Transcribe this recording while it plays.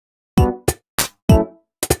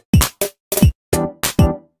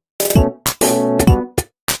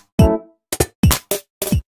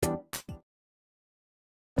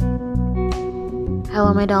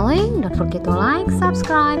Hello my darling, don't forget to like,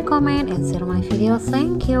 subscribe, comment, and share my videos.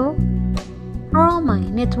 Thank you. Romi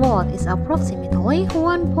net worth is approximately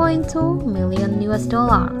 1.2 million US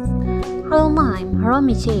dollars. Real name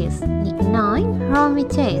Romi Chase, nickname Romi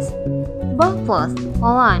Chase. Birthplace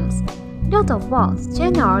Poland. Date of birth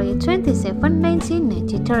January 27,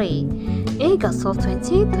 1993. Age of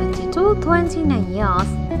 22, 29 years.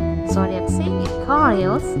 Zodiac sign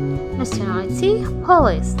Aquarius. Nationality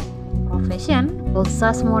Polish. Profession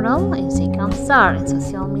plus model, Instagram star, and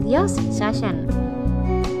social media sensation.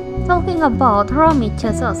 Talking about Romi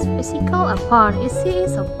Chase's physical appearance, she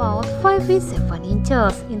is about 5 feet 7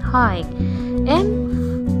 inches in height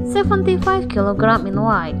and 75 kilograms in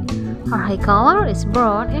weight. Her hair color is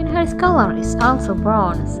brown and her color is also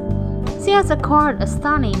brown. She has acquired a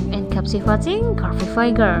stunning and captivating curvy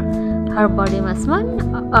figure. Her body measurement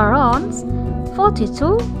around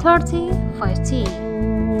 42, 30, 50.